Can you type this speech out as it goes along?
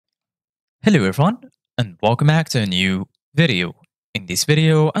Hello everyone and welcome back to a new video. In this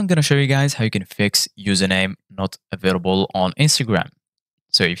video, I'm going to show you guys how you can fix username not available on Instagram.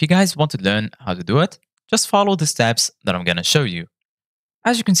 So if you guys want to learn how to do it, just follow the steps that I'm going to show you.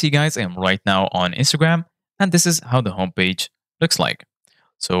 As you can see guys, I am right now on Instagram and this is how the homepage looks like.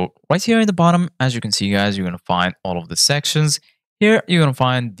 So right here in the bottom, as you can see guys, you're going to find all of the sections. Here you're going to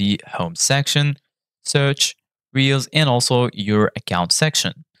find the home section, search, reels, and also your account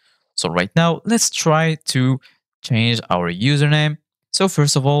section. So right now, let's try to change our username. So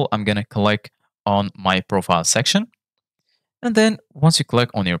first of all, I'm going to click on my profile section. And then once you click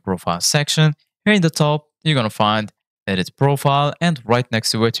on your profile section, here in the top, you're going to find edit profile. And right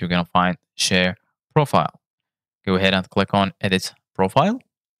next to it, you're going to find share profile. Go ahead and click on edit profile.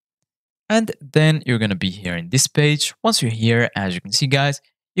 And then you're going to be here in this page. Once you're here, as you can see, guys,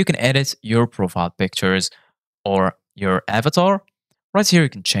 you can edit your profile pictures or your avatar. Right here, you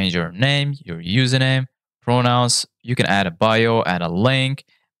can change your name, your username, pronouns. You can add a bio, add a link,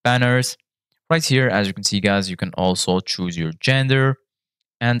 banners. Right here, as you can see, guys, you can also choose your gender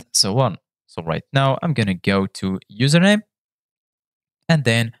and so on. So right now, I'm going to go to username. And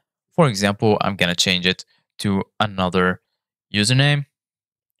then, for example, I'm going to change it to another username.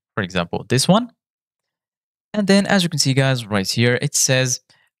 For example, this one. And then as you can see, guys, right here, it says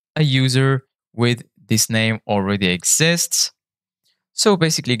a user with this name already exists. So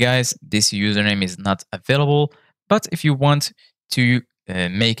basically, guys, this username is not available. But if you want to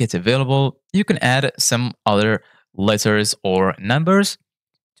make it available, you can add some other letters or numbers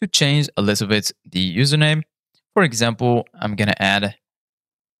to change a little bit the username. For example, I'm going to add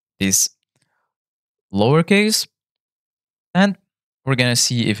this lowercase and we're going to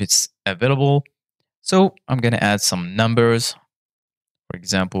see if it's available. So I'm going to add some numbers, for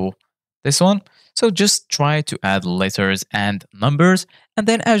example, this one. So just try to add letters and numbers. And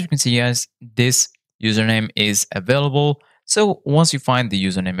then as you can see, guys, this username is available. So once you find the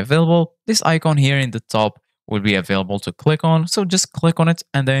username available, this icon here in the top will be available to click on. So just click on it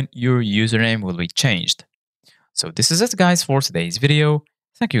and then your username will be changed. So this is it, guys, for today's video.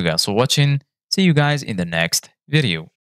 Thank you guys for watching. See you guys in the next video.